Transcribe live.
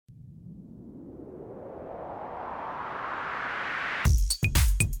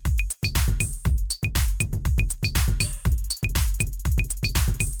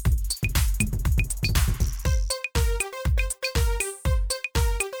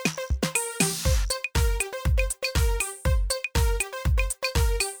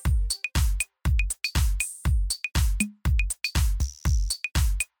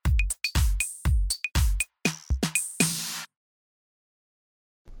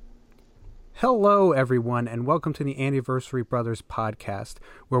Hello, everyone, and welcome to the Anniversary Brothers podcast,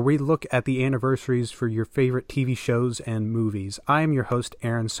 where we look at the anniversaries for your favorite TV shows and movies. I am your host,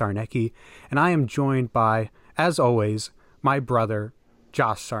 Aaron Sarnecki, and I am joined by, as always, my brother,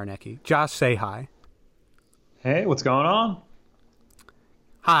 Josh Sarnecki. Josh, say hi. Hey, what's going on?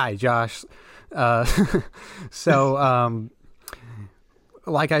 Hi, Josh.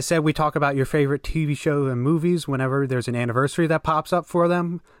 Like I said, we talk about your favorite TV show and movies whenever there's an anniversary that pops up for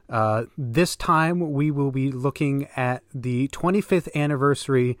them. This time, we will be looking at the 25th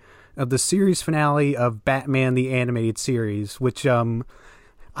anniversary of the series finale of Batman the Animated Series, which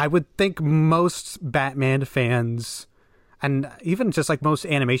I would think most Batman fans, and even just like most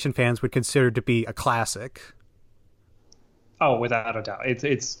animation fans, would consider to be a classic. Oh, without a doubt.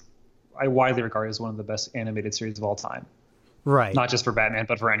 I widely regard it as one of the best animated series of all time. Right. Not just for Batman,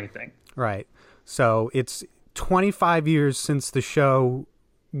 but for anything. Right. So it's 25 years since the show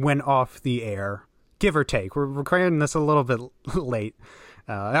went off the air, give or take. We're recording this a little bit late.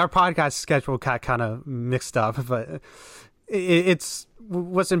 Our podcast schedule got kind of mixed up, but it's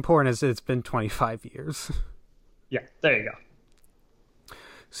what's important is it's been 25 years. Yeah, there you go.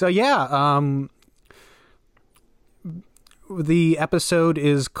 So yeah, the episode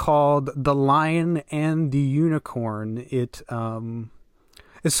is called The Lion and the Unicorn. It's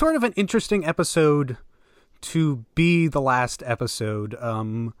sort of an interesting episode to be the last episode.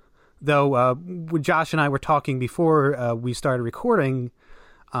 Though Josh and I were talking before we started recording,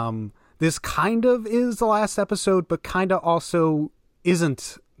 this kind of is the last episode, but kind of also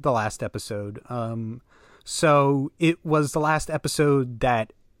isn't the last episode. So it was the last episode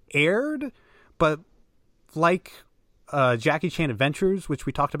that aired, but like Jackie Chan Adventures, which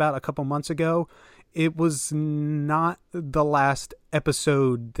we talked about a couple months ago, it was not the last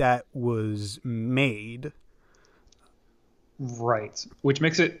episode that was made. Right. Which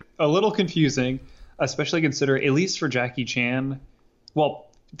makes it a little confusing, especially consider, at least for Jackie Chan. Well,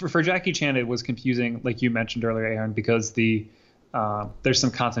 for Jackie Chan, it was confusing, like you mentioned earlier, Aaron, because there's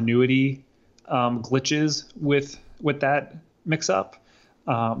some continuity glitches with that mix-up.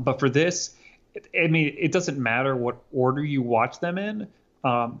 But for this, it doesn't matter what order you watch them in,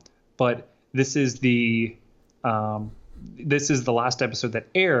 but this is the last episode that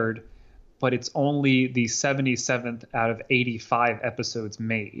aired, but it's only the 77th out of 85 episodes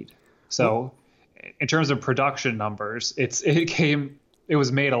made. So, in terms of production numbers, it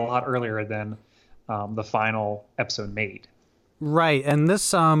was made a lot earlier than the final episode made. Right, and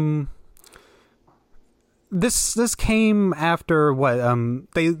This came after what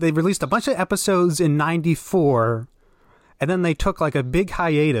they released a bunch of episodes in '94, and then they took like a big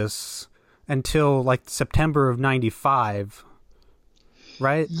hiatus until like September of '95,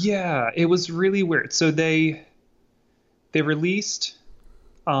 right? Yeah, it was really weird. So they released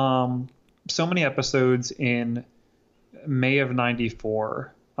so many episodes in May of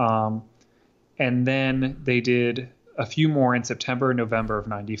 '94, and then they did a few more in September and November of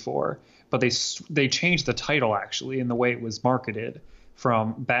 '94. But they changed the title, actually, in the way it was marketed,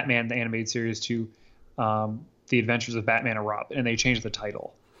 from Batman the Animated Series to The Adventures of Batman and Robin, and they changed the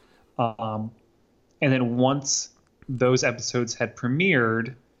title. And then once those episodes had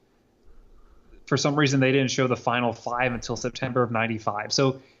premiered, for some reason they didn't show the final 5 until September of '95.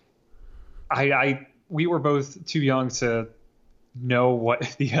 So we were both too young to know what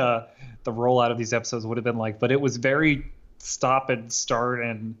the rollout of these episodes would have been like, but it was very stop and start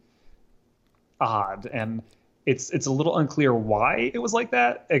and odd, and it's a little unclear why it was like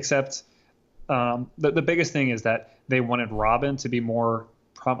that, except the biggest thing is that they wanted Robin to be more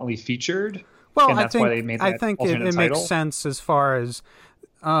prominently featured. Well, and that's why they made that alternate it title. makes sense as far as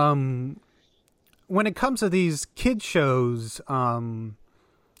when it comes to these kid shows,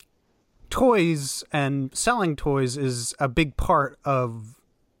 toys and selling toys is a big part of,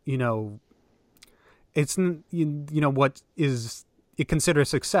 it's, what is you consider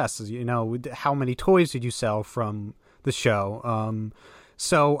success. How many toys did you sell from the show?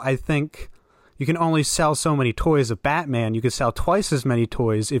 So I think you can only sell so many toys of Batman. You could sell twice as many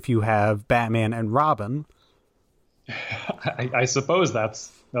toys if you have Batman and Robin. I suppose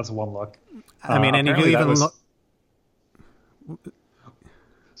that's one look. I mean, and if you even look.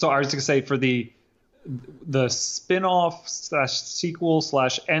 So I was going to say, for the spin-off / sequel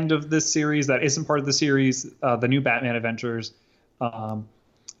 / end of this series that isn't part of the series, the new Batman Adventures,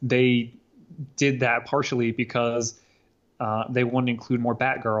 they did that partially because they wanted to include more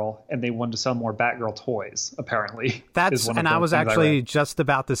Batgirl, and they wanted to sell more Batgirl toys, apparently. I was actually just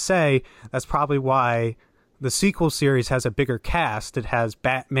about to say that's probably why the sequel series has a bigger cast. It has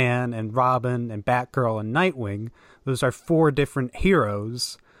Batman and Robin and Batgirl and Nightwing. Those are 4 different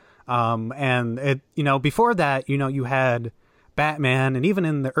heroes. And it, before that, you had Batman, and even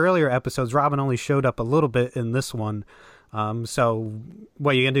in the earlier episodes, Robin only showed up a little bit in this one. So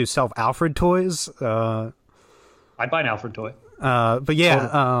what you gonna do? Sell Alfred toys? I'd buy an Alfred toy. But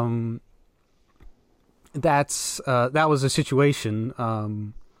yeah, that was a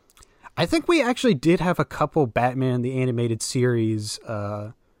situation. I think we actually did have a couple Batman the Animated Series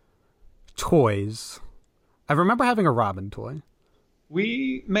toys. I remember having a Robin toy.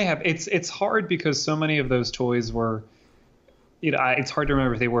 We may have. It's hard because so many of those toys were, it's hard to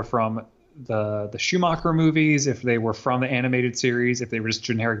remember if they were from the Schumacher movies, if they were from the animated series, if they were just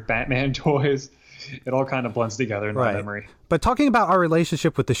generic Batman toys. It all kind of blends together in my memory. But talking about our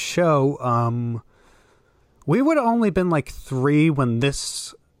relationship with the show, we would have only been like 3 when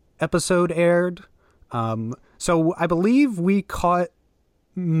this episode aired. So I believe we caught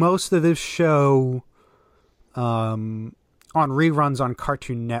most of this show on reruns on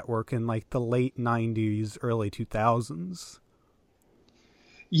Cartoon Network in like the late 90s, early 2000s.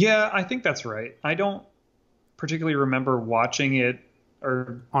 Yeah, I think that's right. I don't particularly remember watching it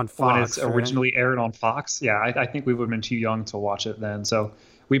or on Fox, when it's originally aired on Fox. Yeah, I think we would have been too young to watch it then. So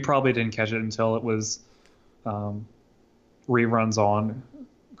we probably didn't catch it until it was reruns on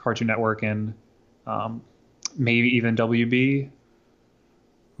Cartoon Network and maybe even WB.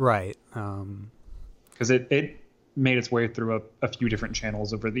 Right. Because it made its way through a few different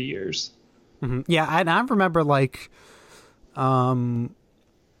channels over the years. Mm-hmm. Yeah, and I remember like...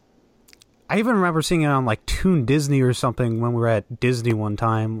 I even remember seeing it on like Toon Disney or something when we were at Disney one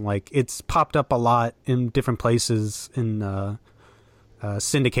time. Like it's popped up a lot in different places in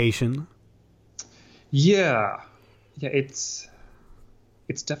syndication. Yeah, it's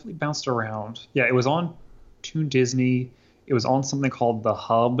definitely bounced around. Yeah, it was on Toon Disney. It was on something called The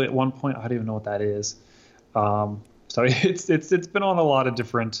Hub at one point. I don't even know what that is. So it's been on a lot of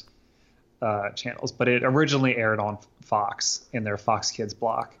different channels, but it originally aired on Fox in their Fox Kids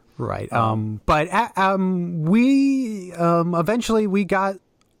block. Right. But we eventually we got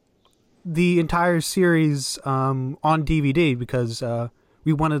the entire series on DVD because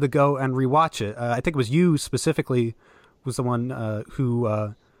we wanted to go and rewatch it. I think it was you specifically was the one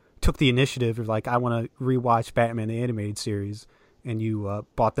who took the initiative of like, I want to rewatch Batman the Animated Series, and you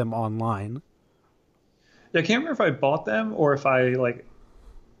bought them online. Yeah, I can't remember if I bought them or if I like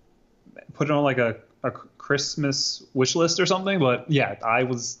put it on like a Christmas wish list or something. But yeah, I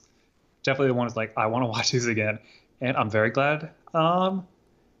was definitely the one who's like, I want to watch these again, and I'm very glad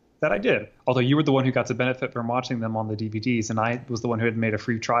that I did. Although you were the one who got to benefit from watching them on the DVDs, and I was the one who had made a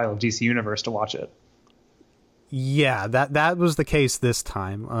free trial of DC Universe to watch it. Yeah, that was the case this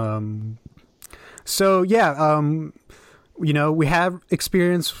time. So yeah, we have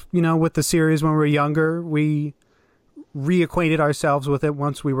experience, with the series when we were younger. We reacquainted ourselves with it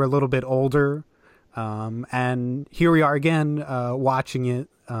once we were a little bit older. And here we are again, watching it,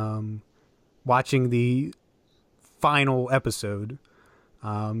 watching the final episode.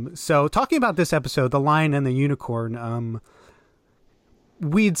 So talking about this episode, The Lion and the Unicorn,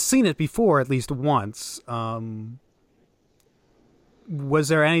 we'd seen it before at least once. Was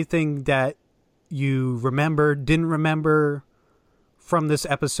there anything that you remembered, didn't remember from this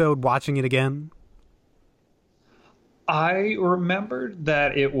episode watching it again? I remembered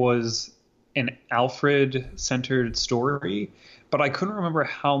that it was an Alfred-centered story, but I couldn't remember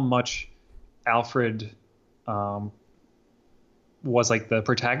how much Alfred was like the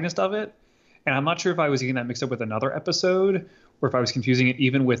protagonist of it. And I'm not sure if I was getting that mixed up with another episode or if I was confusing it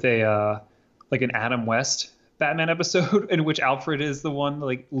even with a like an Adam West Batman episode in which Alfred is the one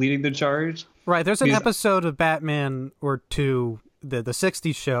like leading the charge. Right. There's an episode of Batman or two, the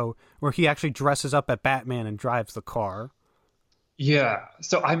 60s show, where he actually dresses up at Batman and drives the car. Yeah.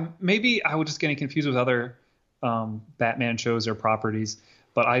 So I was just getting confused with other Batman shows or properties,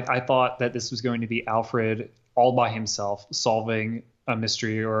 but I thought that this was going to be Alfred all by himself solving a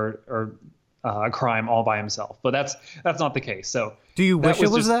mystery or a crime all by himself. But that's not the case. So do you wish it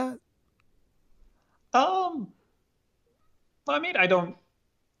was that? I mean, I don't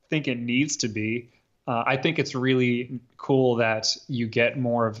think it needs to be. I think it's really cool that you get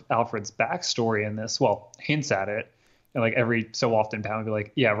more of Alfred's backstory in this. Well, hints at it. And like every so often, Pat would be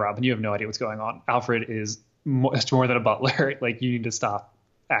like, yeah, Robin, you have no idea what's going on. Alfred is much more than a butler. Like, you need to stop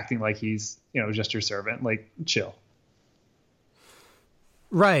acting like he's, just your servant. Like, chill.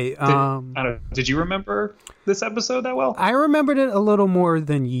 Right. Did you remember this episode that well? I remembered it a little more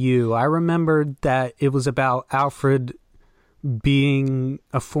than you. I remembered that it was about Alfred being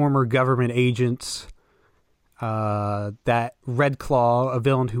a former government agent, that Red Claw, a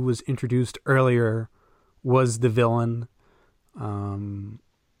villain who was introduced earlier, was the villain.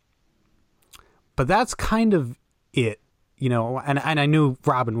 But that's kind of it, you know. And I knew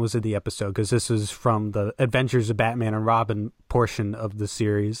Robin was in the episode because this is from the Adventures of Batman and Robin portion of the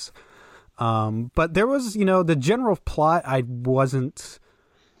series. But there was, you know, the general plot I wasn't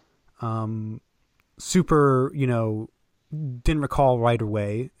super, you know, didn't recall right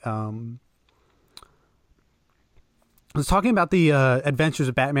away. I was talking about the Adventures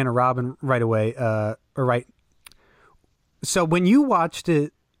of Batman and Robin right away. So when you watched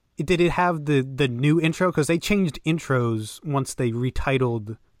it, did it have the new intro? Because they changed intros once they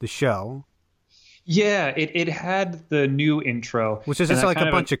retitled the show. Yeah, it had the new intro. Which is just like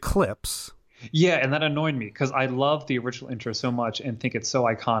a bunch of clips. Yeah, and that annoyed me because I love the original intro so much and think it's so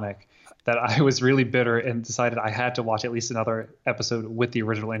iconic that I was really bitter and decided I had to watch at least another episode with the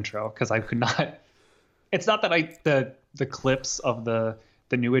original intro because I could not. It's not that the clips of the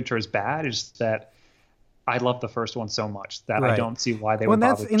new intro is bad. It's just that I love the first one so much that I don't see why they would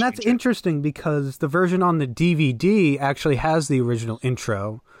bother to change it. That's interesting because the version on the DVD actually has the original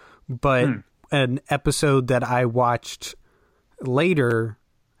intro, but an episode that I watched later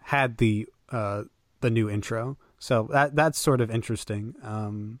had the new intro. So that's sort of interesting.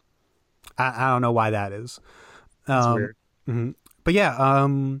 I don't know why that is. That's weird. Mm-hmm. But yeah,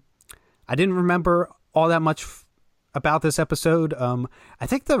 I didn't remember all that much about this episode. I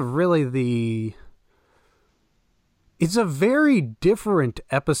think it's a very different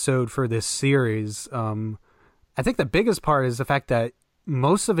episode for this series. I think the biggest part is the fact that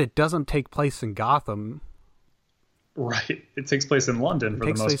most of it doesn't take place in Gotham. Right. It takes place in London for the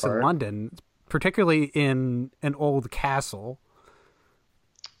most part. It takes place in London, particularly in an old castle.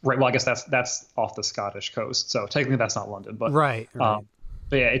 Right. Well, I guess that's off the Scottish coast, so technically that's not London. But right. But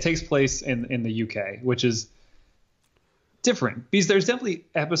yeah, it takes place in the UK, which is different because there's definitely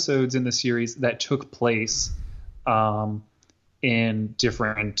episodes in the series that took place in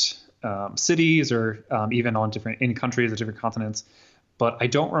different cities or even in countries or different continents. But I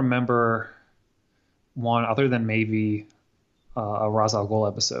don't remember one other than maybe a Ra's al Ghul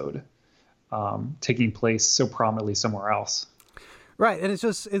episode taking place so prominently somewhere else. Right, and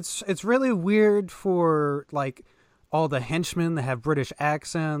it's really weird for like all the henchmen that have British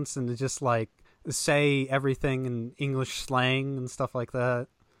accents and to just like say everything in English slang and stuff like that.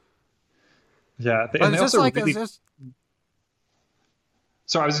 Yeah, they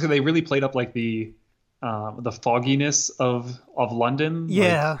really played up like the fogginess of London.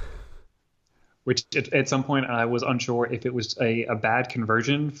 Yeah. Which at some point I was unsure if it was a bad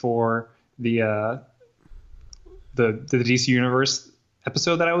conversion for the DC Universe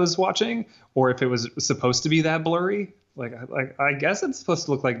episode that I was watching, or if it was supposed to be that blurry. Like I guess it's supposed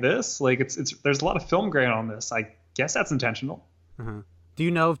to look like this. Like it's there's a lot of film grain on this. I guess that's intentional. Uh-huh. Do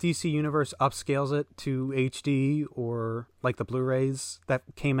you know if DC Universe upscales it to HD or like the Blu-rays that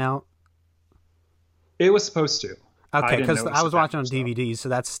came out? It was supposed to. Okay, because I was watching on DVD, so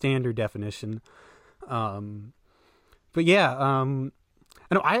that's standard definition. But yeah,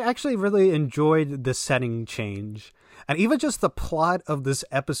 I actually really enjoyed the setting change, and even just the plot of this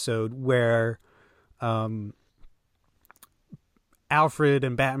episode where Alfred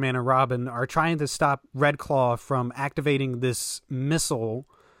and Batman and Robin are trying to stop Red Claw from activating this missile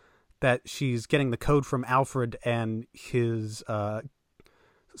that she's getting the code from Alfred and his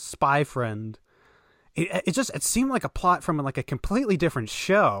spy friend. It seemed like a plot from like a completely different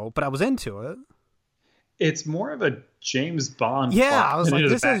show, but I was into it. It's more of a James Bond. Yeah, plot I was like,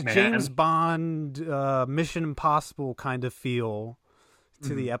 this Batman. is James Bond, Mission Impossible kind of feel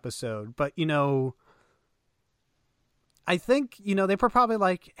to the episode. But I think they were probably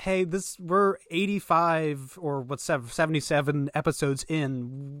like, hey, we're 85 or 77 episodes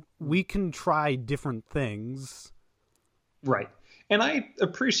in. We can try different things. Right. And I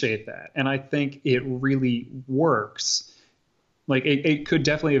appreciate that. And I think it really works. Like it could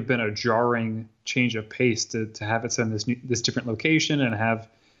definitely have been a jarring change of pace to have it set in this different location and have,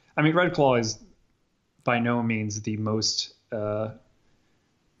 Red Claw is by no means the most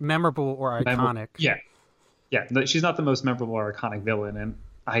memorable or iconic. Yeah. She's not the most memorable or iconic villain. And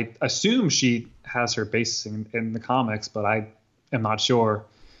I assume she has her basis in the comics, but I am not sure.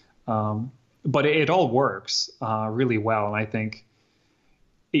 But it all works really well. And I think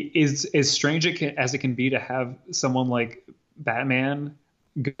it is as strange as it can be to have someone like Batman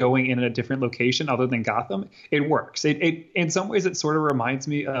going in a different location other than Gotham. It works. It in some ways it sort of reminds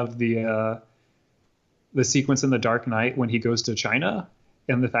me of the sequence in The Dark Knight when he goes to China,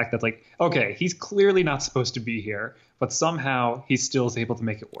 and the fact that like, okay, he's clearly not supposed to be here, but somehow he still is able to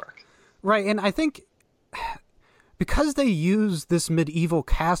make it work. Right, and I think because they use this medieval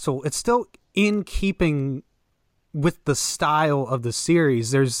castle, it's still in keeping with the style of the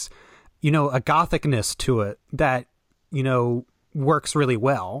series. There's a gothicness to it that, works really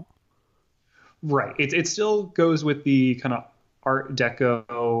well. Right. It still goes with the kind of Art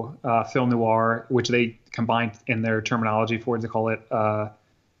Deco film noir, which they combined in their terminology for it to call it,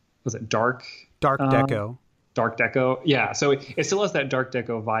 was it dark? Dark Deco. Dark Deco. Yeah. So it still has that Dark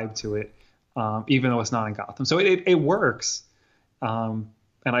Deco vibe to it, even though it's not in Gotham. So it works. And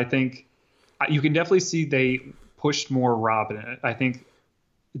I think you can definitely see they pushed more Robin in it. I think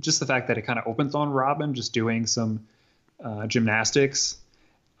just the fact that it kind of opens on Robin just doing some gymnastics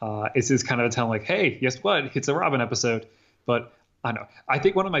is kind of telling like, hey, guess what? It's a Robin episode. But I know. I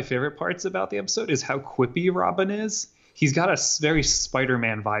think one of my favorite parts about the episode is how quippy Robin is. He's got a very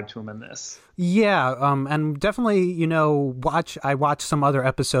Spider-Man vibe to him in this. Yeah, and definitely, I watch some other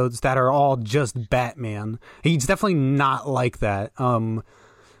episodes that are all just Batman. He's definitely not like that.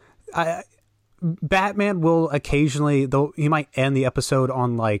 Batman will occasionally, though, he might end the episode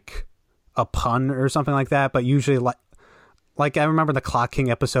on like a pun or something like that, but usually like I remember the Clock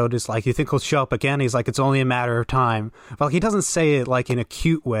King episode is like, you think he'll show up again? He's like, it's only a matter of time. Well, he doesn't say it like in a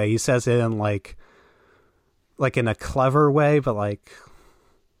cute way. He says it in like in a clever way, but like,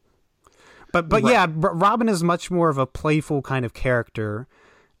 but right. Yeah, Robin is much more of a playful kind of character.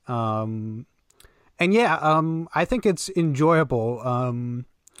 And yeah, I think it's enjoyable.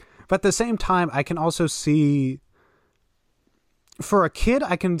 But at the same time, I can also see, for a kid,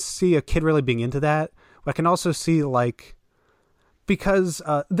 I can see a kid really being into that. But I can also see like, because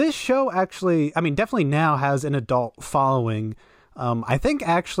this show actually, I mean, definitely now has an adult following. I think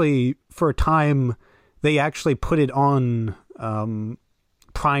actually for a time they actually put it on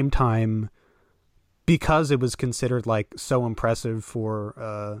prime time because it was considered like so impressive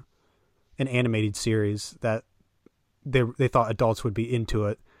for an animated series that they thought adults would be into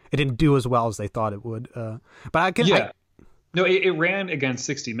it. It didn't do as well as they thought it would. But I can... Yeah. No, it ran against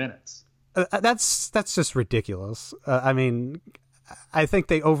 60 Minutes. That's just ridiculous. I mean, I think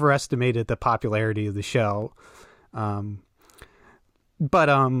they overestimated the popularity of the show. But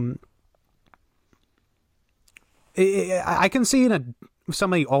I can see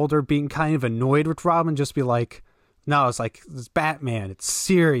somebody older being kind of annoyed with Robin, just be like, no, it's Batman. It's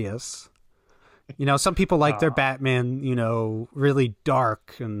serious. Some people like their Batman, really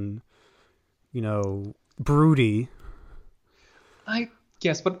dark and, broody. I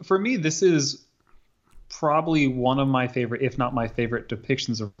guess, but for me, this is probably one of my favorite, if not my favorite,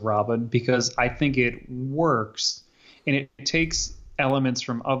 depictions of Robin, because I think it works and it takes elements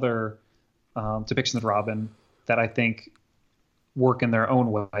from other depictions of Robin that I think work in their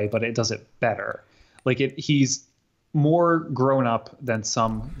own way, but it does it better. Like he's more grown up than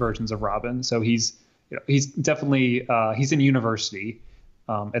some versions of Robin. So he's definitely, he's in university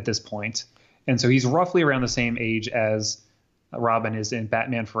at this point. And so he's roughly around the same age as Robin is in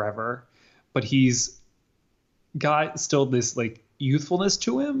Batman Forever, but he's got still this like youthfulness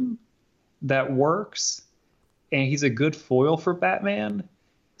to him that works. And he's a good foil for Batman,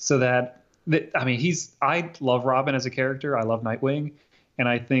 so that I mean, I love Robin as a character. I love Nightwing. And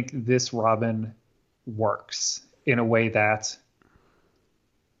I think this Robin works in a way that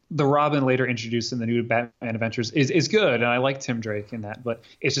the Robin later introduced in the new Batman Adventures is good. And I like Tim Drake in that, but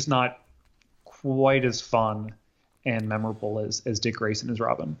it's just not quite as fun and memorable as Dick Grayson as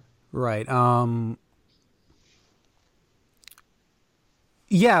Robin. Right.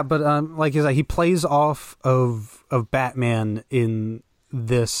 Yeah, but like you said, he plays off of Batman in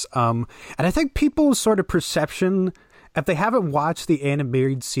this, and I think people's sort of perception, if they haven't watched the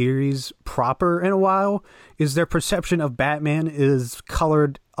animated series proper in a while, is their perception of Batman is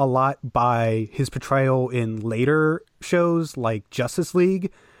colored a lot by his portrayal in later shows like Justice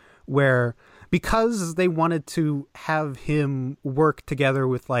League, where because they wanted to have him work together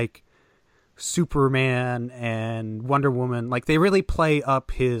with like Superman and Wonder Woman, like they really play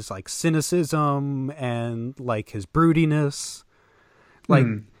up his like cynicism and like his broodiness.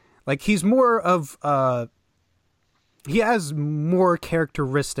 Like he's more of he has more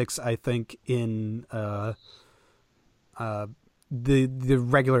characteristics, I think, in the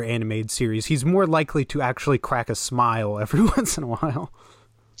regular animated series. He's more likely to actually crack a smile every once in a while.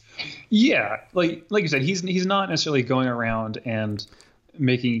 Yeah, like you said, he's not necessarily going around and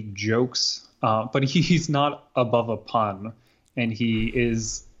making jokes, but he's not above a pun, and he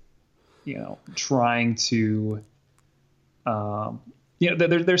is, trying to.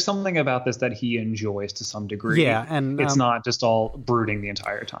 There's something about this that he enjoys to some degree. Yeah, and it's not just all brooding the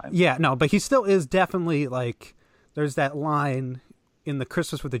entire time. Yeah, no, but he still is definitely like. There's that line in the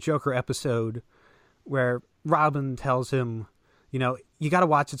Christmas with the Joker episode where Robin tells him, you got to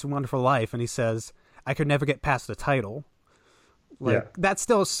watch It's a Wonderful Life, and he says, "I could never get past the title." Yeah. That's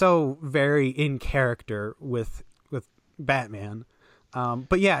still so very in character with Batman.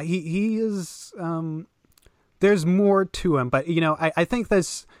 But yeah, he is. There's more to him, but I think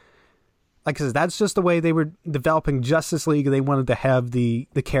that's, like I said, that's just the way they were developing Justice League. They wanted to have the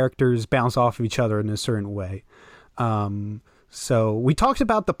characters bounce off of each other in a certain way. So we talked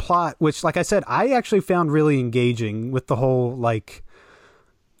about the plot, which, like I said, I actually found really engaging with the whole, like,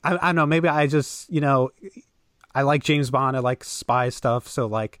 I don't know, maybe I just, I like James Bond, I like spy stuff, so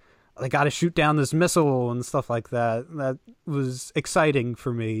like they got to shoot down this missile and stuff like that. That was exciting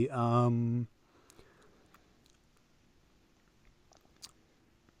for me. Can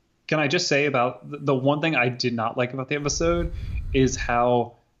I just say about the one thing I did not like about the episode is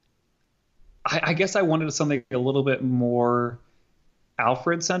how I guess I wanted something a little bit more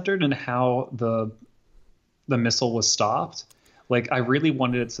Alfred centered and how the missile was stopped. Like, I really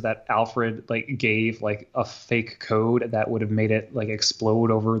wanted it so that Alfred like gave like a fake code that would have made it like explode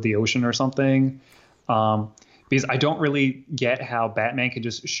over the ocean or something. Because I don't really get how Batman could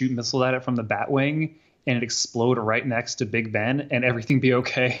just shoot missiles at it from the Batwing and it explode right next to Big Ben and everything be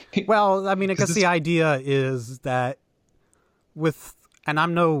okay. Well, I mean, I guess the idea is that and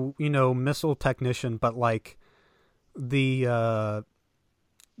I'm no, missile technician, but like the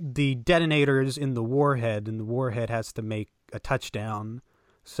detonators in the warhead, and the warhead has to make a touchdown.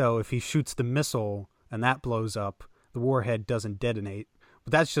 So if he shoots the missile and that blows up, the warhead doesn't detonate.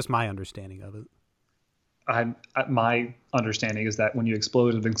 But that's just my understanding of it. My understanding is that when you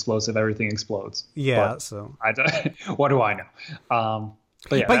explode an explosive, everything explodes. Yeah. But so what do I know?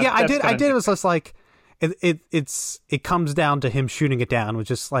 But yeah, I did. It was just like it comes down to him shooting it down,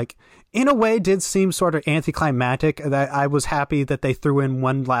 which is like, in a way, did seem sort of anticlimactic. That I was happy that they threw in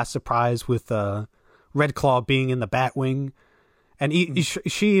one last surprise with Red Claw being in the Batwing, and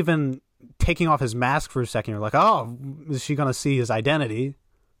she even taking off his mask for a second. You're like, oh, is she gonna see his identity?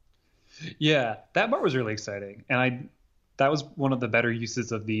 Yeah, that part was really exciting, and that was one of the better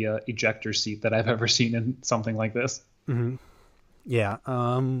uses of the ejector seat that I've ever seen in something like this. Mm-hmm. Yeah.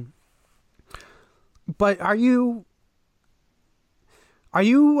 But are you a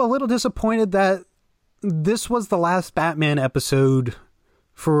little disappointed that this was the last Batman episode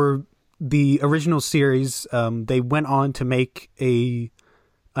for the original series? They went on to make a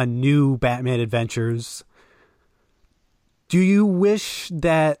new Batman Adventures. Do you wish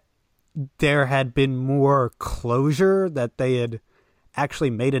that there had been more closure, that they had actually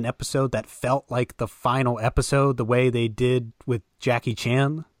made an episode that felt like the final episode, the way they did with Jackie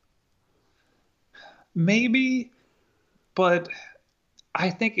Chan? Maybe, but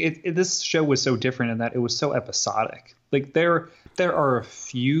I think this show was so different in that it was so episodic. Like, there are a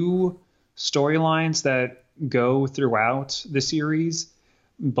few storylines that go throughout the series,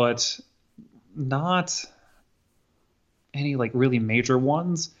 but not any like really major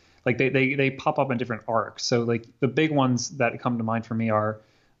ones. Like they pop up in different arcs. So like the big ones that come to mind for me are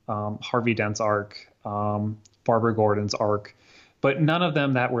Harvey Dent's arc, Barbara Gordon's arc, but none of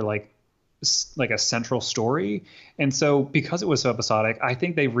them that were like a central story. And so because it was so episodic, I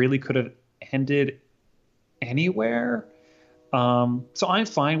think they really could have ended anywhere. So I'm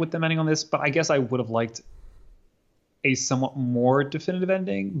fine with them ending on this, but I guess I would have liked a somewhat more definitive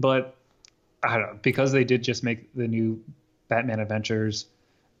ending. But I don't know, because they did just make the new Batman Adventures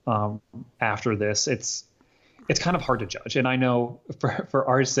after this, it's kind of hard to judge. And I know for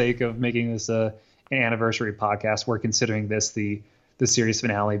our sake of making this an anniversary podcast, we're considering this the series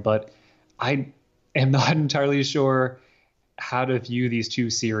finale, but I am not entirely sure how to view these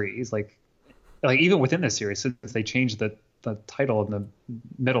two series, like even within this series, since they changed the title in the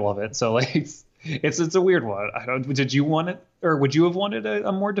middle of it. So like it's a weird one. Did you want it, or would you have wanted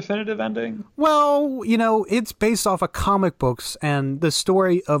a more definitive ending? Well, it's based off of comic books, and the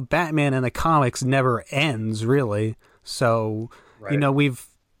story of Batman in the comics never ends, really. So, right. We've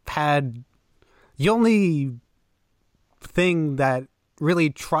had the only thing that really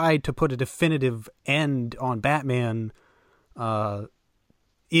tried to put a definitive end on Batman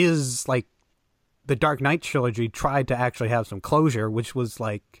is like the Dark Knight trilogy tried to actually have some closure, which was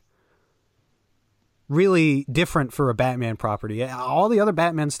like really different for a Batman property. All the other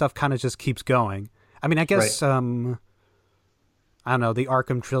Batman stuff kind of just keeps going. I mean, I guess, right. I don't know, the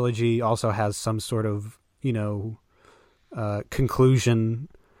Arkham trilogy also has some sort of, conclusion.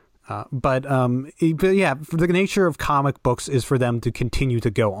 But yeah, the nature of comic books is for them to continue to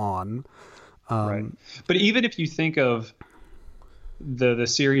go on. Right. But even if you think of the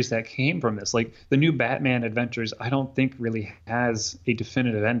series that came from this, like the new Batman Adventures, I don't think really has a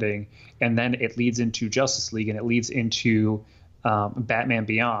definitive ending, and then it leads into Justice League and it leads into Batman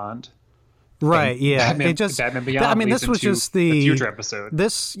Beyond. Right, yeah. Batman Beyond. This was just the future episode.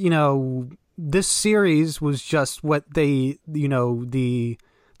 This series was just what they, the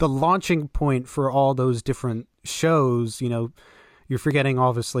launching point for all those different shows. You're forgetting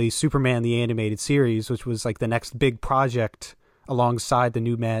obviously Superman the animated series, which was like the next big project alongside the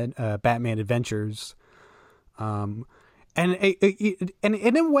new Batman Adventures. And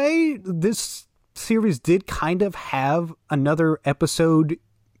in a way, this series did kind of have another episode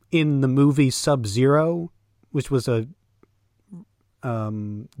in the movie Sub-Zero, which was the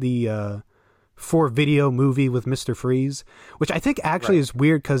for video movie with Mr. Freeze, which I think actually is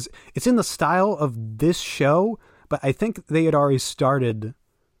weird because it's in the style of this show, but I think they had already started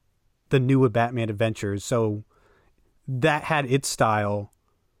the new Batman Adventures, so that had its style,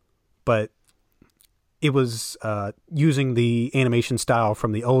 but it was using the animation style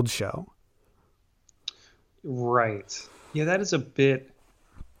from the old show. Right. Yeah, that is a bit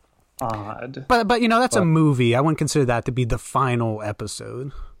odd. But that's a movie. I wouldn't consider that to be the final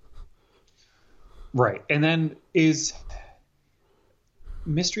episode. Right. And then is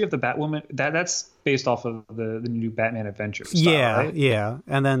Mystery of the Batwoman, that's based off of the new Batman Adventures style, right? Yeah.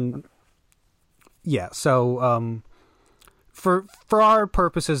 And then so for our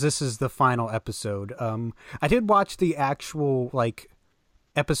purposes, this is the final episode. I did watch the actual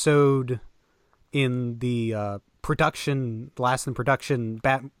episode in the last in production,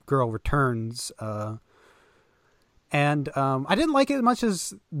 Batgirl Returns, and I didn't like it as much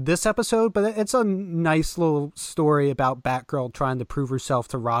as this episode, but it's a nice little story about Batgirl trying to prove herself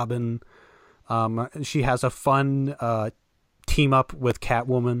to Robin. She has a fun team up with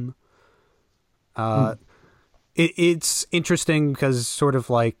Catwoman. It's interesting because sort of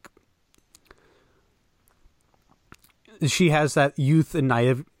like she has that youth and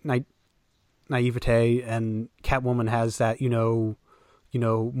naivete, and Catwoman has that more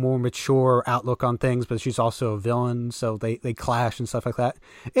mature outlook on things, but she's also a villain, so they clash and stuff like that.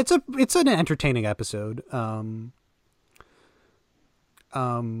 It's an entertaining episode, and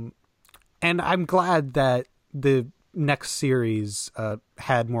I'm glad that the next series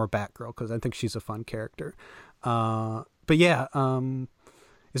had more Batgirl, because I think she's a fun character. But yeah,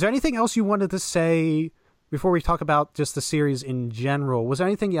 is there anything else you wanted to say before we talk about just the series in general? Was there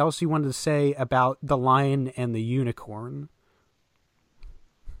anything else you wanted to say about The Lion and the Unicorn?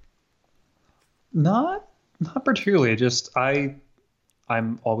 Not particularly. Just I'm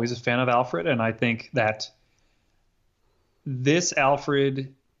always a fan of Alfred, and I think that this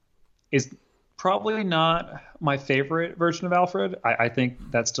Alfred is probably not my favorite version of Alfred. I think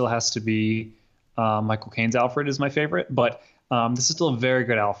that still has to be Michael Caine's Alfred is my favorite, but this is still a very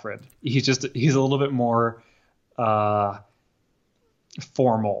good Alfred. He's a little bit more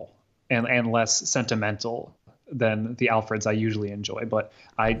formal and less sentimental than the Alfreds I usually enjoy, but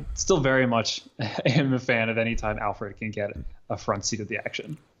I still very much am a fan of any time Alfred can get a front seat of the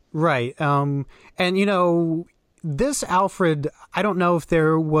action. Right. And this Alfred, I don't know if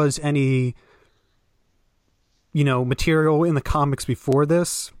there was any material in the comics before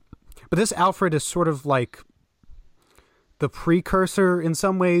this, but this Alfred is sort of like the precursor in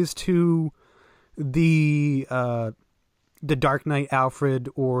some ways to the Dark Knight Alfred,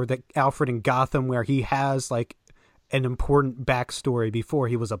 or the Alfred in Gotham, where he has like an important backstory before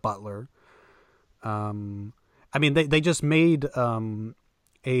he was a butler. I mean, they just made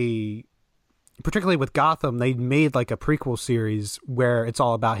particularly with Gotham, they made like a prequel series where it's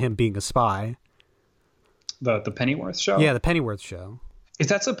all about him being a spy. The Pennyworth show? Yeah, the Pennyworth show. Is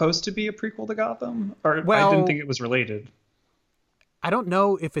that supposed to be a prequel to Gotham? Or well, I didn't think it was related. I don't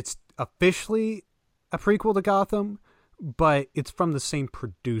know if it's officially a prequel to Gotham, but it's from the same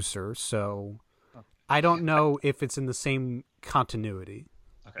producer, so I don't know if it's in the same continuity.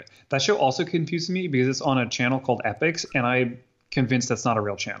 Okay. That show also confuses me because it's on a channel called Epix, and I'm convinced that's not a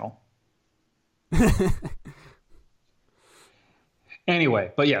real channel.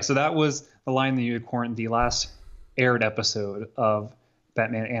 Anyway, but yeah, so that was The Lion and the Unicorn, the last aired episode of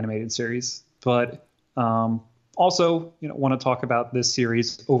Batman animated series. But also, want to talk about this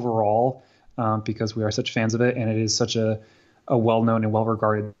series overall because we are such fans of it, and it is such a well-known and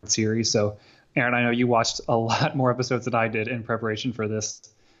well-regarded series. So, Aaron, I know you watched a lot more episodes than I did in preparation for this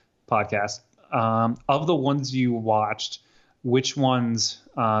podcast. Of the ones you watched, which ones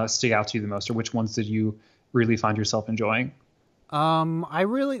stick out to you the most, or which ones did you really find yourself enjoying? I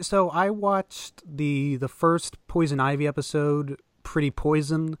watched the first Poison Ivy episode, Pretty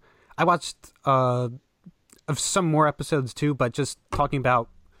Poison. I watched of some more episodes too, but just talking about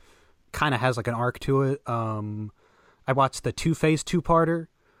kind of has like an arc to it. I watched the Two-Face two-parter,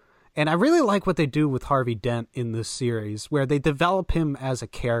 and I really like what they do with Harvey Dent in this series, where they develop him as a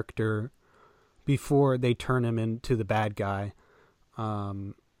character before they turn him into the bad guy.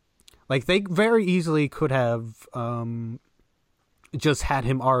 Like, they very easily could have just had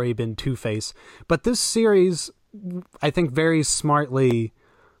him already been Two-Face. But this series, I think, very smartly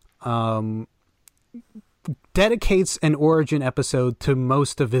dedicates an origin episode to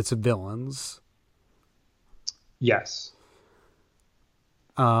most of its villains. Yes.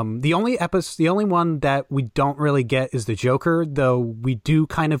 The only one that we don't really get is the Joker, though we do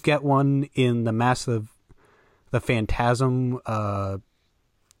kind of get one in the Mask of the Phantasm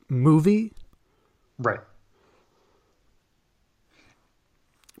movie. Right.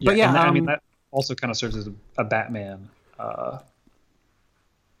 But yeah, I mean, that also kind of serves as a Batman.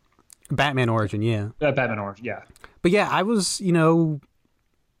 Batman origin, yeah. Batman origin, yeah. But yeah, I was,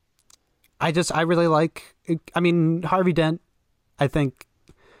 I really like, I mean, Harvey Dent, I think,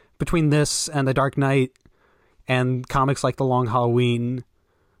 between this and The Dark Knight and comics like The Long Halloween,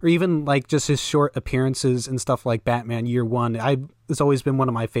 or even like just his short appearances and stuff like Batman Year One, it's always been one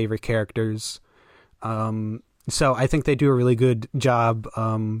of my favorite characters. So I think they do a really good job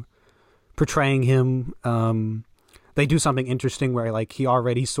portraying him. They do something interesting where like he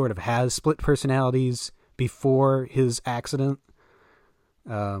already sort of has split personalities before his accident.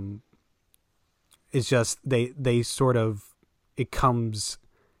 It's just they sort of, it comes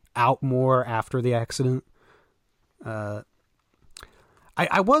out more after the accident. I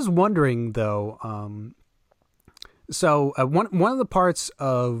was wondering though, one of the parts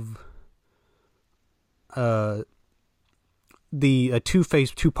of the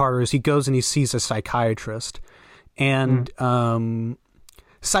Two-Face two-parter is he goes and he sees a psychiatrist, and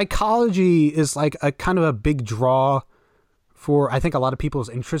psychology is like a kind of a big draw for, I think, a lot of people's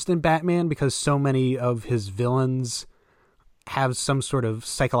interest in Batman, because so many of his villains have some sort of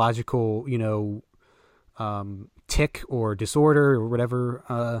psychological, tic or disorder or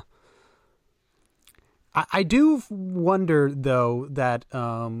whatever. I do wonder though that,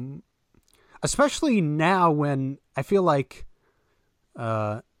 especially now when I feel like,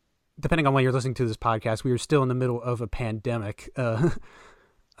 depending on when you're listening to this podcast, we are still in the middle of a pandemic.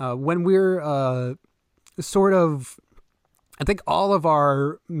 When we're sort of, I think all of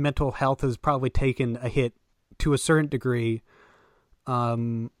our mental health has probably taken a hit to a certain degree.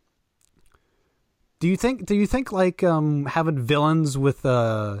 Do you think like having villains with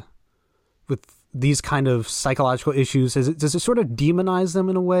these kind of psychological issues, does it sort of demonize them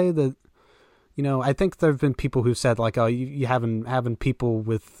in a way that, I think there have been people who've said like, oh, you having people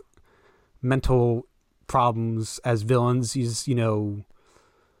with mental problems as villains is,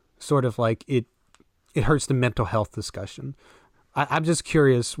 sort of like it hurts the mental health discussion. I'm just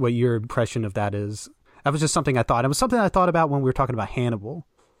curious what your impression of that is. That was just something I thought. It was something I thought about when we were talking about Hannibal.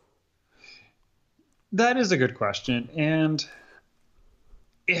 That is a good question. And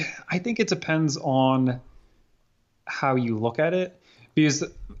I think it depends on how you look at it, because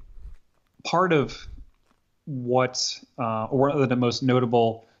part of what, or one of the most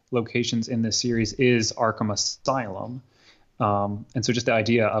notable locations in this series is Arkham Asylum. And so just the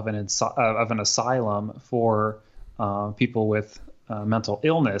idea of an asylum for people with mental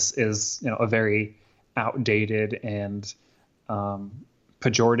illness is, a very outdated and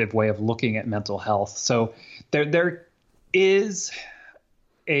pejorative way of looking at mental health. So there is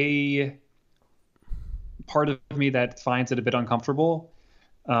a part of me that finds it a bit uncomfortable.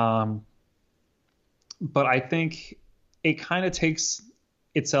 But I think it kind of takes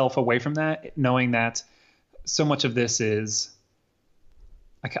itself away from that, knowing that so much of this is,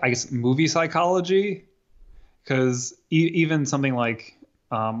 I guess, movie psychology, because even something like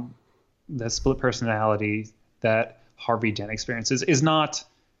the split personality that Harvey Dent experiences is not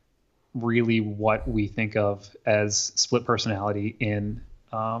really what we think of as split personality in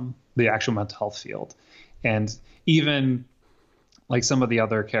the actual mental health field. And even like some of the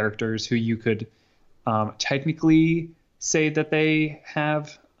other characters who you could technically say that they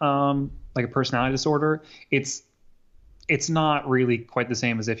have like a personality disorder, it's not really quite the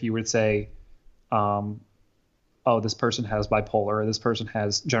same as if you would say, oh, this person has bipolar, or this person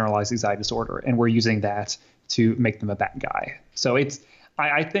has generalized anxiety disorder, and we're using that to make them a bad guy. So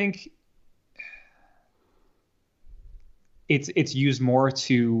I think it's used more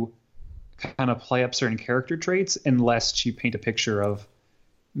to kind of play up certain character traits and less to paint a picture of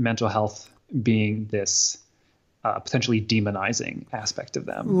mental health being this potentially demonizing aspect of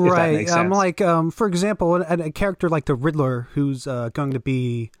them. Right. If that makes sense. Like, for example, a character like the Riddler, who's going to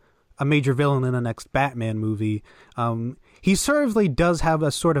be a major villain in the next Batman movie, he certainly does have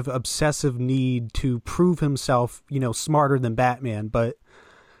a sort of obsessive need to prove himself, smarter than Batman, but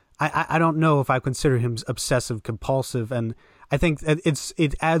I don't know if I consider him obsessive compulsive. And I think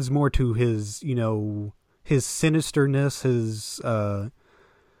it adds more to his, his sinisterness, his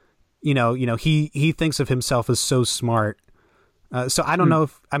he thinks of himself as so smart. So I don't know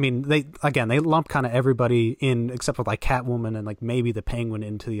if, I mean, they lump kind of everybody in except for like Catwoman and like maybe the Penguin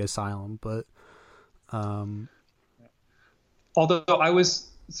into the asylum, but although I was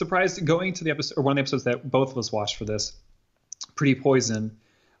surprised going to the episode, or one of the episodes that both of us watched for this, Pretty Poison,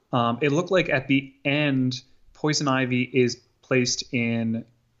 it looked like at the end Poison Ivy is placed in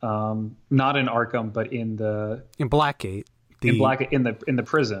not in Arkham but in Blackgate, in the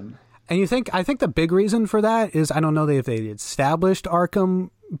prison. And I think the big reason for that is, I don't know if they established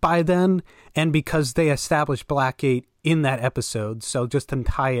Arkham by then, and because they established Blackgate in that episode, so just to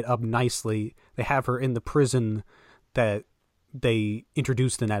tie it up nicely, they have her in the prison that they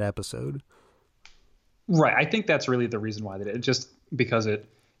introduced in that episode. Right. I think that's really the reason why they did it, just because it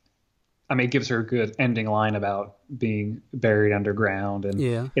gives her a good ending line about being buried underground, and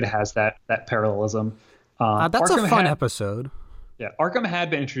it has that parallelism. That's Arkham a fun episode. Yeah, Arkham had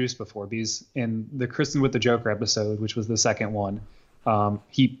been introduced before, because in the Kristen with the Joker episode, which was the second one,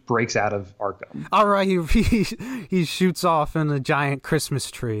 he breaks out of Arkham. All right, he shoots off in a giant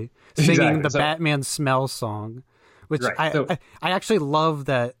Christmas tree, singing the Batman Smell song, which I actually love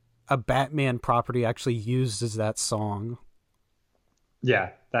that a Batman property actually uses that song. Yeah,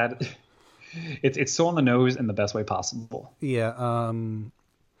 that it's so on the nose in the best way possible. Yeah,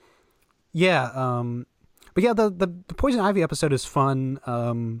 but yeah, the Poison Ivy episode is fun.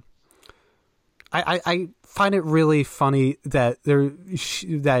 I find it really funny that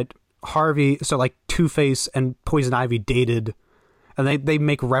that Harvey, so like Two-Face and Poison Ivy dated, and they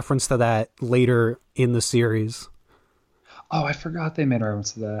make reference to that later in the series. Oh, I forgot they made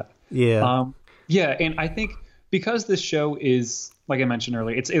reference to that. Yeah. Yeah, and I think because this show is, like I mentioned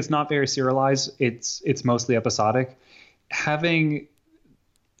earlier, it's not very serialized. It's mostly episodic. Having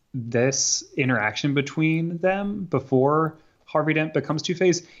this interaction between them before Harvey Dent becomes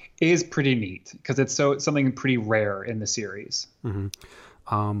Two-Face is pretty neat, because it's something pretty rare in the series.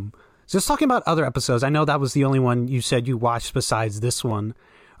 Mm-hmm. Just talking about other episodes, I know that was the only one you said you watched besides this one.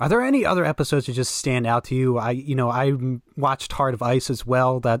 Are there any other episodes that just stand out to you? I watched Heart of Ice as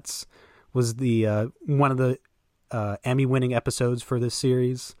well. Was the one of the Emmy-winning episodes for this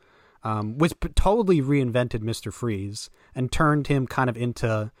series, which totally reinvented Mr. Freeze and turned him kind of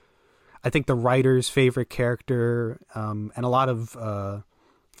into, I think, the writer's favorite character, and a lot of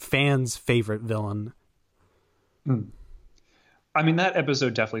fans' favorite villain. I mean, that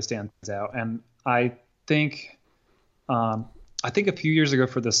episode definitely stands out, and I think a few years ago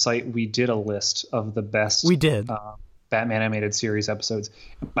for the site we did a list of the best. We did. Batman animated series episodes.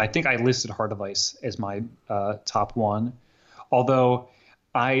 I think I listed Heart of Ice as my top one, although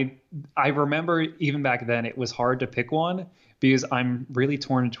I remember even back then it was hard to pick one, because I'm really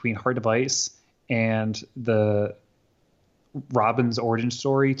torn between Heart of Ice and the Robin's origin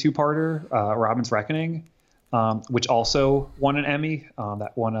story two-parter, Robin's Reckoning, which also won an Emmy.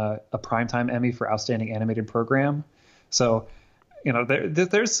 That won a Primetime Emmy for Outstanding Animated Program. So,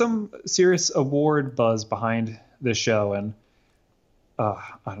 there's some serious award buzz behind this show, and I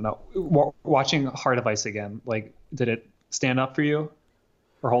don't know. Watching Heart of Ice again, like, did it stand up for you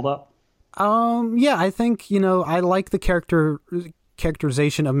or hold up? Yeah, I think, I like the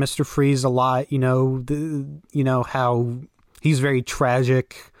characterization of Mr. Freeze a lot. How he's very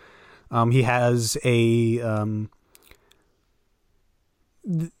tragic. He has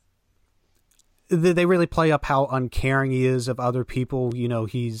they really play up how uncaring he is of other people.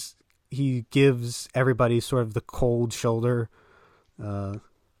 He gives everybody sort of the cold shoulder.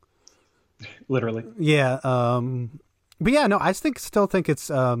 Literally. Yeah. But yeah, no, I still think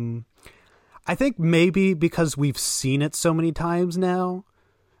it's, I think maybe because we've seen it so many times now,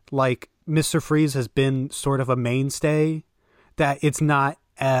 like Mr. Freeze has been sort of a mainstay, that it's not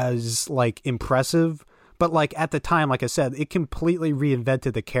as like impressive, but like at the time, like I said, it completely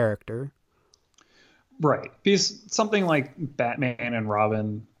reinvented the character. Right. Because something like Batman and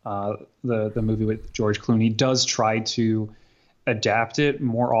Robin, the movie with George Clooney, does try to adapt it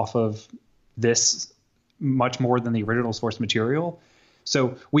more off of this much more than the original source material.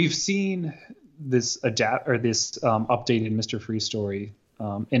 So we've seen this updated Mr. Freeze story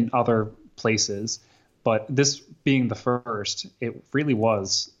in other places, but this being the first, it really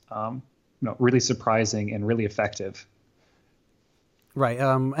was really surprising and really effective. Right.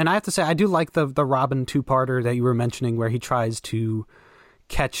 And I have to say, I do like the Robin two-parter that you were mentioning, where he tries to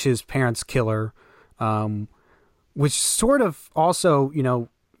catch his parents' killer, which sort of also,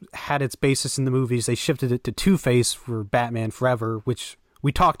 had its basis in the movies. They shifted it to Two-Face for Batman Forever, which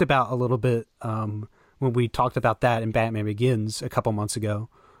we talked about a little bit when we talked about that in Batman Begins a couple months ago.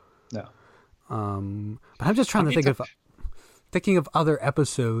 No. But I'm just trying to thinking of other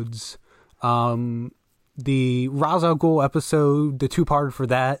episodes. The Ra's al Ghul episode, the two-parter for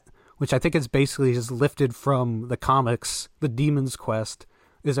that, which I think is basically just lifted from the comics, the Demon's Quest,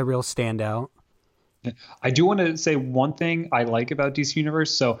 is a real standout. I do want to say one thing I like about DC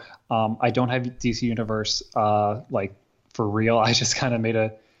Universe. So I don't have DC Universe like for real. I just kind of made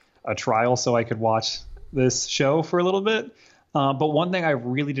a trial so I could watch this show for a little bit. But one thing I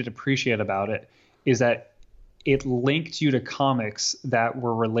really did appreciate about it is that it linked you to comics that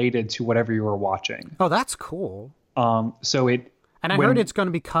were related to whatever you were watching. Oh, that's cool. So it... And I heard it's going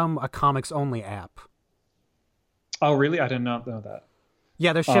to become a comics-only app. Oh, really? I did not know that.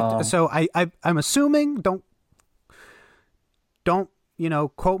 Yeah, they're shifting. So I'm assuming, don't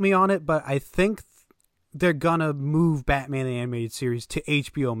quote me on it, but I think they're gonna move Batman the Animated Series to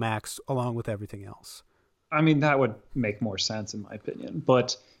HBO Max along with everything else. I mean, that would make more sense in my opinion.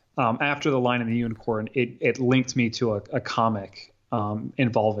 But after The Lion and the Unicorn, it linked me to a comic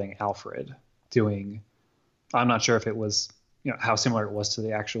involving Alfred doing. I'm not sure if it was how similar it was to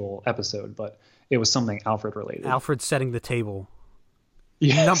the actual episode, but it was something Alfred related. Alfred setting the table.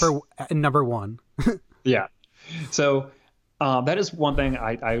 Yes. Number one. Yeah. So that is one thing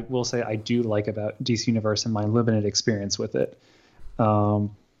I will say I do like about DC Universe and my limited experience with it. Yeah,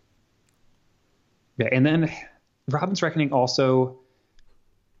 and then Robin's Reckoning also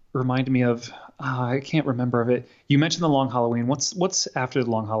reminded me of I can't remember of it. You mentioned The Long Halloween. What's after The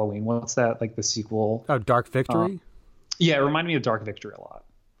Long Halloween? What's that, like the sequel? Oh, Dark Victory? Yeah, it reminded me of Dark Victory a lot.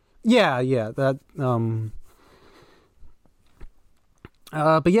 Yeah, that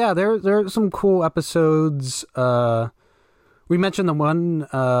but yeah, there are some cool episodes. We mentioned the one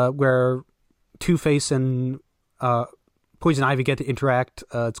where Two-Face and Poison Ivy get to interact.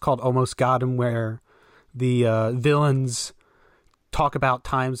 It's called Almost Got Him, where the villains talk about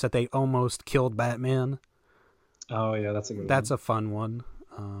times that they almost killed Batman. Oh yeah, that's a good one. That's a fun one.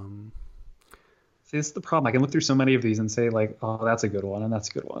 See, this is the problem. I can look through so many of these and say like, oh, that's a good one, and that's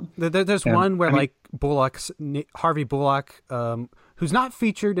a good one. There's one where Harvey Bullock, who's not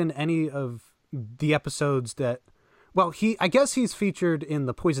featured in any of the episodes that. Well, I guess he's featured in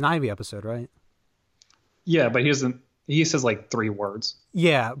the Poison Ivy episode, right? Yeah, but he doesn't. He says like 3 words.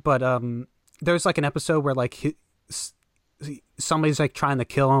 Yeah, but there's like an episode where like somebody's like trying to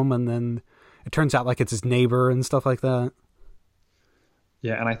kill him, and then it turns out like it's his neighbor and stuff like that.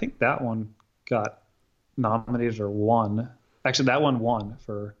 Yeah, and I think that one got nominated or won. Actually, that one won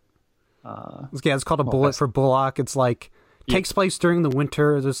for. Yeah, it's called A Bullet for Bullock. It's like takes place during the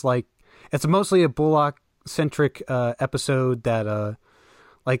winter. There's like it's mostly a Bullock centric episode that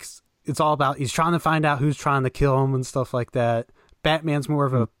like it's all about he's trying to find out who's trying to kill him and stuff like that. Batman's more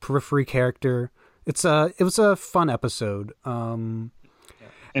of a periphery character. It was a fun episode. And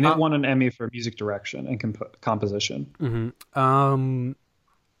it won an Emmy for music direction and composition. Mm-hmm.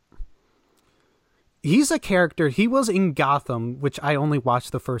 He's a character. He was in Gotham, which I only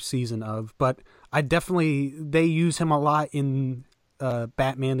watched the first season of, but they use him a lot in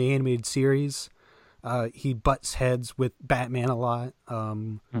Batman the Animated Series. He butts heads with Batman a lot.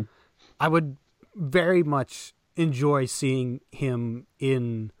 I would very much enjoy seeing him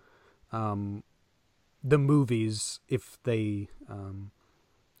in the movies if they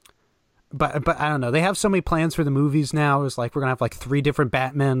but I don't know, they have so many plans for the movies now. It's like we're gonna have like 3 different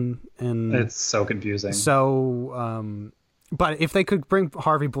Batmen, and it's so confusing. So but if they could bring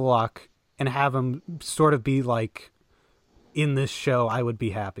Harvey Bullock and have him sort of be like in this show, I would be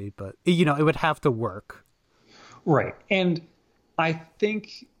happy, but it would have to work. Right. And I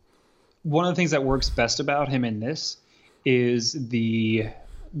think one of the things that works best about him in this is the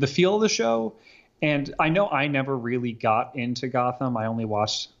feel of the show. And I know I never really got into Gotham. I only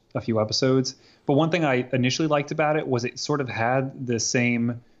watched a few episodes. But one thing I initially liked about it was it sort of had the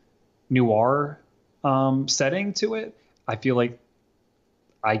same noir setting to it. I feel like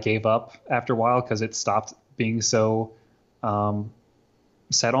I gave up after a while because it stopped being so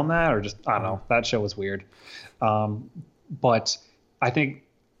set on that, or just, I don't know. That show was weird. But I think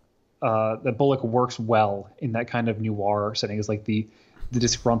that Bullock works well in that kind of noir setting, is like the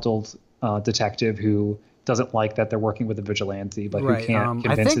disgruntled detective who doesn't like that they're working with a vigilante, but who can't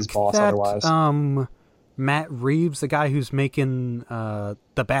convince his boss otherwise. Matt Reeves, the guy who's making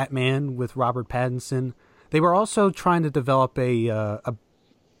the Batman with Robert Pattinson, they were also trying to develop a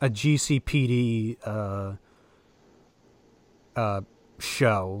GCPD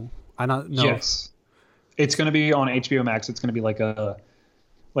show. I don't know. Yes, it's going to be on HBO Max. It's going to be like a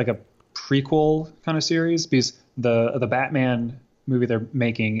prequel kind of series, because the Batman movie they're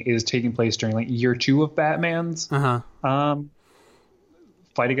making is taking place during like year 2 of Batman's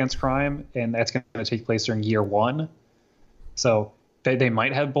fight against crime, and that's going to take place during year 1. So they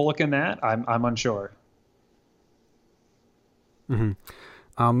might have Bullock in that. I'm unsure.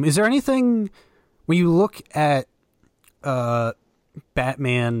 Mm-hmm. Is there anything when you look at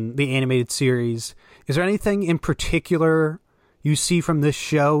Batman the animated series? Is there anything in particular you see from this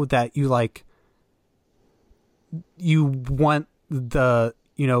show that you like? You want the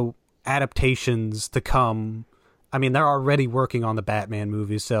adaptations to come. I mean, they're already working on the Batman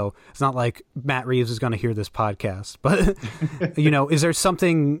movie, so it's not like Matt Reeves is going to hear this podcast. But is there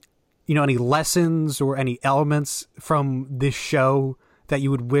something, any lessons or any elements from this show that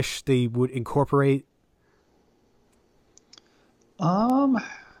you would wish they would incorporate?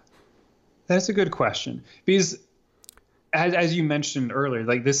 That's a good question, because as you mentioned earlier,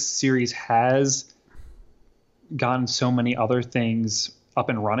 like this series has gotten so many other things up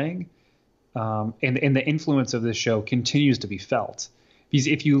and running. And the influence of this show continues to be felt. Because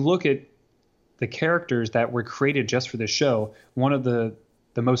if you look at the characters that were created just for this show, one of the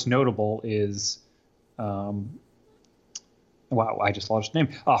most notable is, wow, I just lost his name,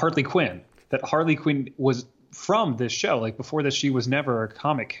 Harley Quinn. That Harley Quinn was from this show. Like before this, she was never a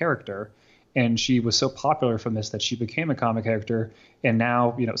comic character, and she was so popular from this that she became a comic character. And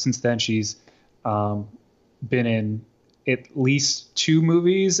now, since then she's been in at least 2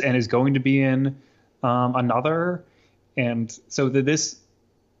 movies and is going to be in another. And so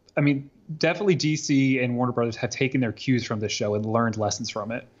definitely DC and Warner Brothers have taken their cues from this show and learned lessons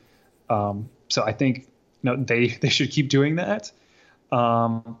from it. So I think they should keep doing that.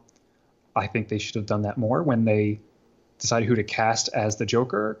 I think they should have done that more when they decided who to cast as the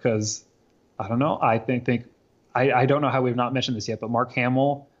Joker, because I don't know. I don't know how we've not mentioned this yet, but Mark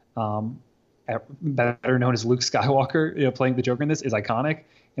Hamill, better known as Luke Skywalker, playing the Joker in this is iconic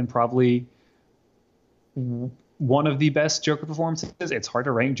and probably one of the best Joker performances. It's hard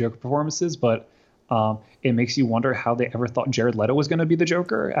to rank Joker performances, but it makes you wonder how they ever thought Jared Leto was going to be the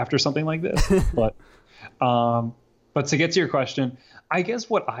Joker after something like this. But to get to your question, I guess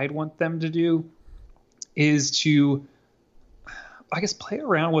what I'd want them to do is to, play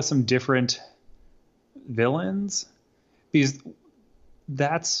around with some different villains, because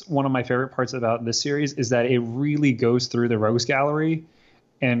that's one of my favorite parts about this series, is that it really goes through the rogues gallery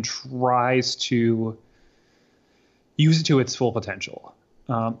and tries to use it to its full potential.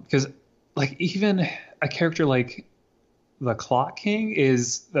 Because even a character like the Clock King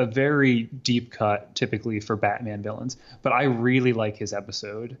is a very deep cut typically for Batman villains, but I really like his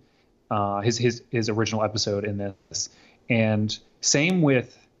episode, his original episode in this. And same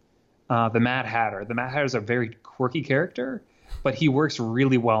with the Mad Hatter. The Mad Hatter is a very quirky character, but he works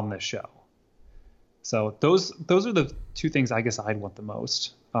really well in this show. So those are the 2 things I guess I'd want the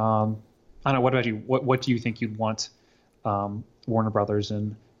most. I don't know. What about you? What do you think you'd want Warner Brothers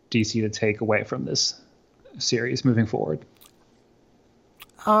and DC to take away from this series moving forward?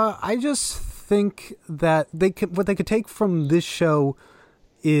 I just think that what they could take from this show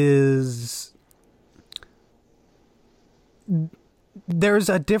is there's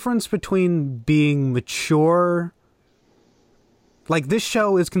a difference between being mature. Like, this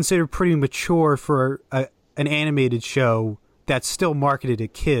show is considered pretty mature for an animated show that's still marketed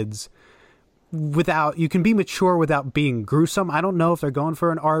at kids. You can be mature without being gruesome. I don't know if they're going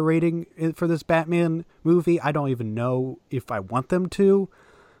for an R rating for this Batman movie. I don't even know if I want them to.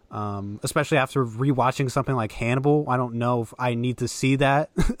 Especially after rewatching something like Hannibal, I don't know if I need to see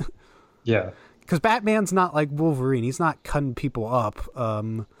that. Yeah. Because Batman's not like Wolverine. He's not cutting people up.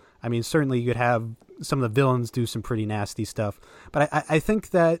 Certainly you could have some of the villains do some pretty nasty stuff. But I think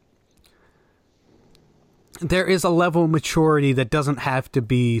that there is a level of maturity that doesn't have to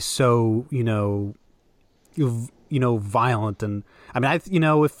be so, violent. And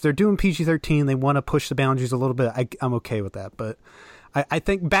if they're doing PG-13, they want to push the boundaries a little bit. I'm okay with that. But I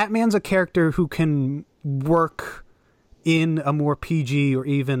think Batman's a character who can work in a more PG or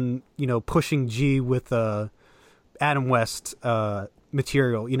even, pushing G with Adam West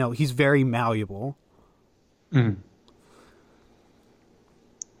material. He's very malleable. Mm.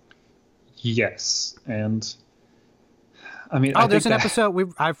 Yes, and there's an episode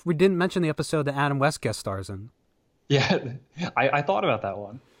we didn't mention the episode that Adam West guest stars in. Yeah, I thought about that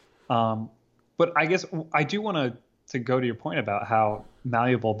one, but I guess I do want to go to your point about how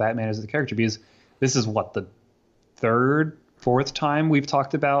malleable Batman is as a character, because this is the 3rd, 4th time we've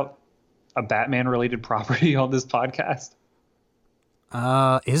talked about a Batman-related property on this podcast.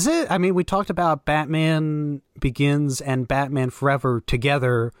 Is it? We talked about Batman Begins and Batman Forever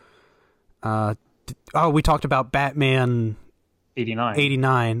together. We talked about Batman 89.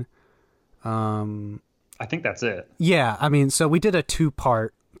 89. I think that's it. Yeah, I mean, so we did a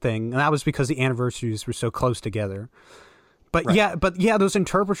 2-part thing, and that was because the anniversaries were so close together. But Right. yeah, those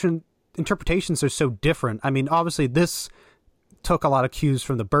interpretations are so different. I mean, obviously this took a lot of cues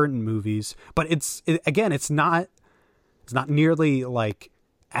from the Burton movies, but again, it's not nearly like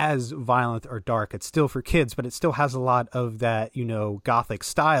as violent or dark. It's still for kids, but it still has a lot of that, gothic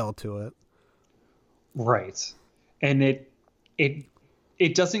style to it. Right. And it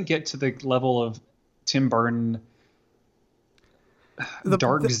doesn't get to the level of Tim Burton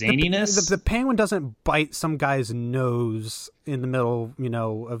dark zaniness. The penguin doesn't bite some guy's nose in the middle,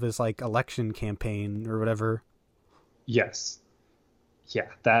 of his like election campaign or whatever. Yes. Yeah,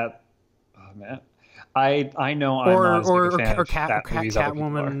 that. Oh man, I know I'm not as big a fan of that movies other people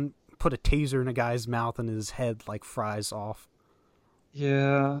are. Catwoman put a taser in a guy's mouth and his head like fries off.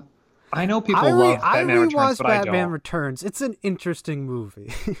 Yeah, I know people love Batman Returns, but I Batman don't. Returns. It's an interesting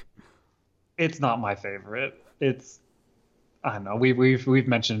movie. It's not my favorite. I don't know. We've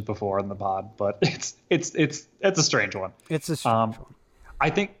mentioned it before in the pod, but it's a strange one. It's a strange one. I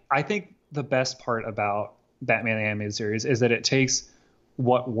think the best part about Batman the Animated Series is that it takes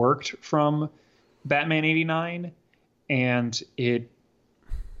what worked from Batman 89 and it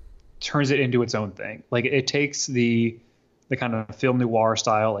turns it into its own thing. Like it takes the kind of film noir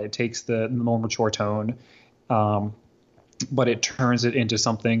style, it takes the more mature tone, but it turns it into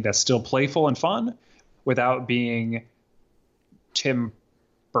something that's still playful and fun without being Tim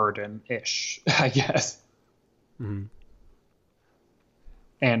Burton-ish, I guess. Mm-hmm.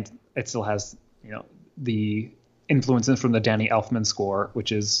 And it still has, the influences from the Danny Elfman score,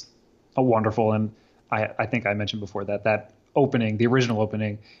 which is a wonderful. And I think I mentioned before that opening, the original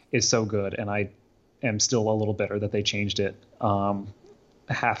opening, is so good. And I am still a little bitter that they changed it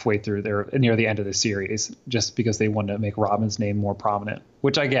halfway through near the end of the series, just because they wanted to make Robin's name more prominent,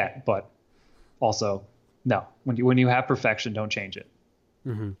 which I get, but also no. When you have perfection, don't change it.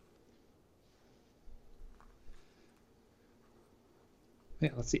 Mm-hmm. Yeah,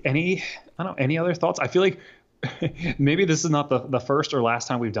 let's see. Any other thoughts? I feel like maybe this is not the first or last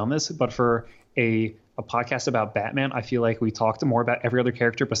time we've done this, but for a podcast about Batman, I feel like we talked more about every other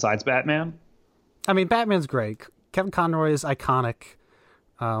character besides Batman. I mean, Batman's great. Kevin Conroy is iconic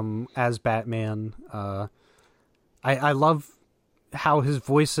as Batman. I love how his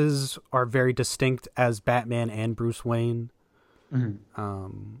voices are very distinct as Batman and Bruce Wayne.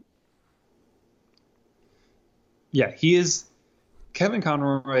 Mm-hmm. Yeah, he is. Kevin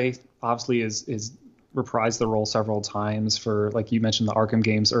Conroy obviously is reprised the role several times for, like you mentioned, the Arkham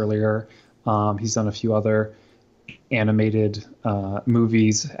games earlier. He's done a few other animated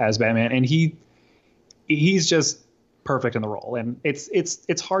movies as Batman, and he's just perfect in the role. And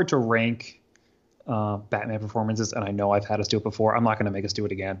it's hard to rank Batman performances, and I know I've had us do it before. I'm not going to make us do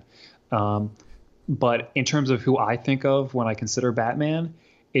it again. But in terms of who I think of when I consider Batman,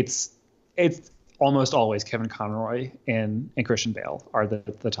 it's almost always Kevin Conroy and Christian Bale are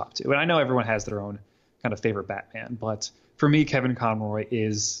the top two. And I know everyone has their own kind of favorite Batman, but for me, Kevin Conroy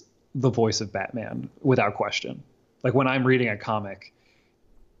is the voice of Batman without question. Like when I'm reading a comic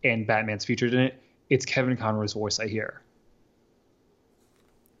and Batman's featured in it, it's Kevin Conroy's voice I hear.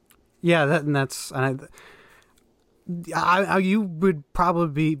 Yeah, you would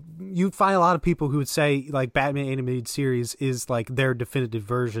probably you'd find a lot of people who would say like Batman animated series is like their definitive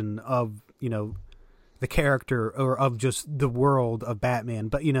version of, the character or of just the world of Batman.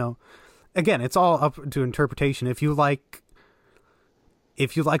 But, again, it's all up to interpretation. If you like Ben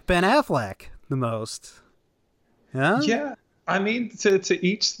Affleck the most. Yeah. I mean, to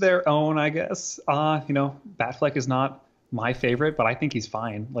each their own, I guess. Batfleck is not my favorite, but I think he's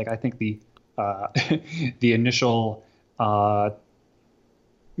fine. Like, I think the initial,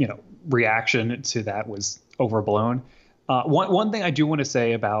 reaction to that was overblown. One thing I do want to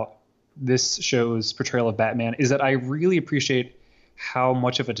say about this show's portrayal of Batman is that I really appreciate how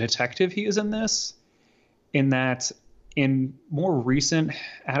much of a detective he is in this, in that in more recent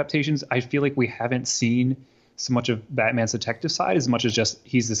adaptations, I feel like we haven't seen so much of Batman's detective side as much as just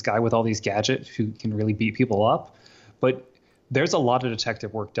he's this guy with all these gadgets who can really beat people up. But there's a lot of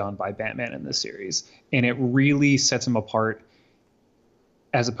detective work done by Batman in this series, and it really sets him apart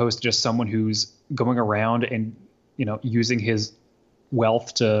as opposed to just someone who's going around and, using his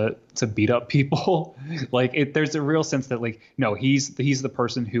wealth to beat up people. Like there's a real sense that no, he's the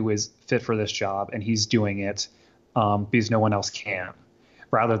person who is fit for this job, and he's doing it because no one else can,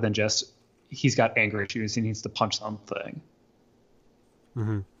 rather than just he's got anger issues, he needs to punch something.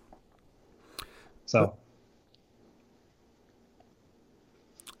 Mm-hmm. So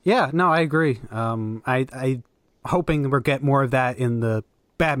yeah, no, I agree. I hoping we'll get more of that in the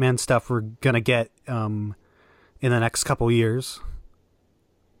Batman stuff we're gonna get in the next couple years.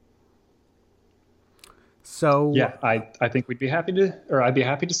 So yeah, I think we'd be happy to, or I'd be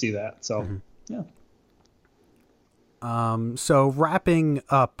happy to see that. So yeah. So wrapping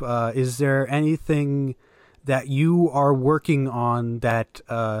up, is there anything that you are working on that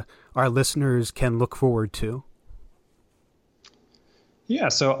our listeners can look forward to? Yeah,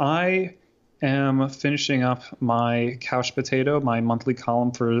 so I am finishing up my Couch Potato, my monthly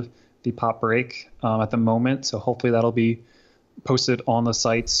column for the Pop Break at the moment. So hopefully that'll be posted on the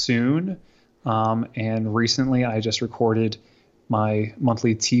site soon. And recently I just recorded my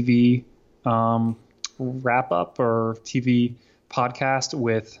monthly TV wrap up or TV podcast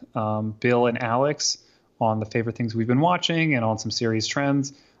with Bill and Alex on the favorite things we've been watching and on some series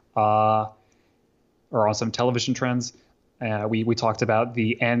trends or on some television trends. We talked about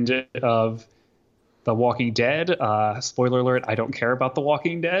the end of The Walking Dead. Spoiler alert, I don't care about The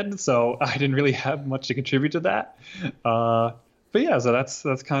Walking Dead, so I didn't really have much to contribute to that. But yeah, so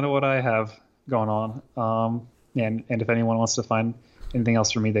that's kind of what I have going on. And if anyone wants to find anything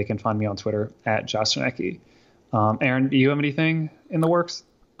else from me, they can find me on Twitter at Josh Sarnecki. Aaron, do you have anything in the works?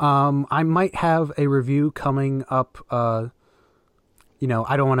 I might have a review coming up. I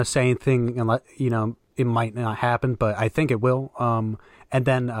don't want to say anything unless, it might not happen, but I think it will. And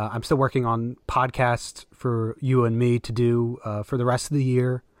then I'm still working on podcasts for you and me to do for the rest of the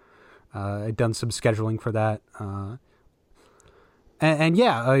year. I've done some scheduling for that. And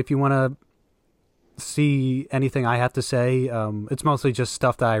yeah, if you want to see anything I have to say, it's mostly just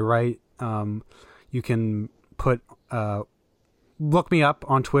stuff that I write. You can look me up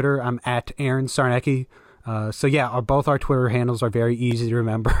on Twitter. I'm at Aaron Sarnecki. So yeah, both our Twitter handles are very easy to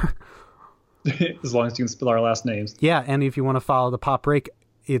remember. As long as you can spell our last names. Yeah, and if you want to follow the Pop Break,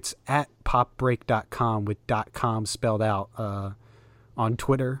 it's at popbreak.com with .com spelled out on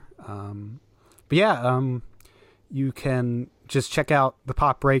Twitter. But yeah, you can just check out the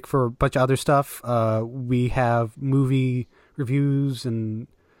Pop Break for a bunch of other stuff. We have movie reviews and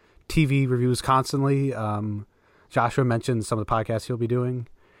TV reviews constantly. Joshua mentioned some of the podcasts he'll be doing.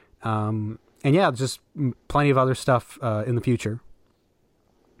 And yeah, just plenty of other stuff in the future.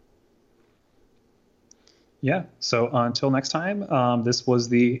 Yeah. So until next time, this was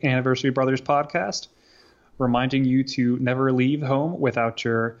the Anniversary Brothers podcast, reminding you to never leave home without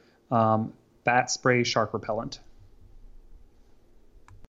your bat spray shark repellent.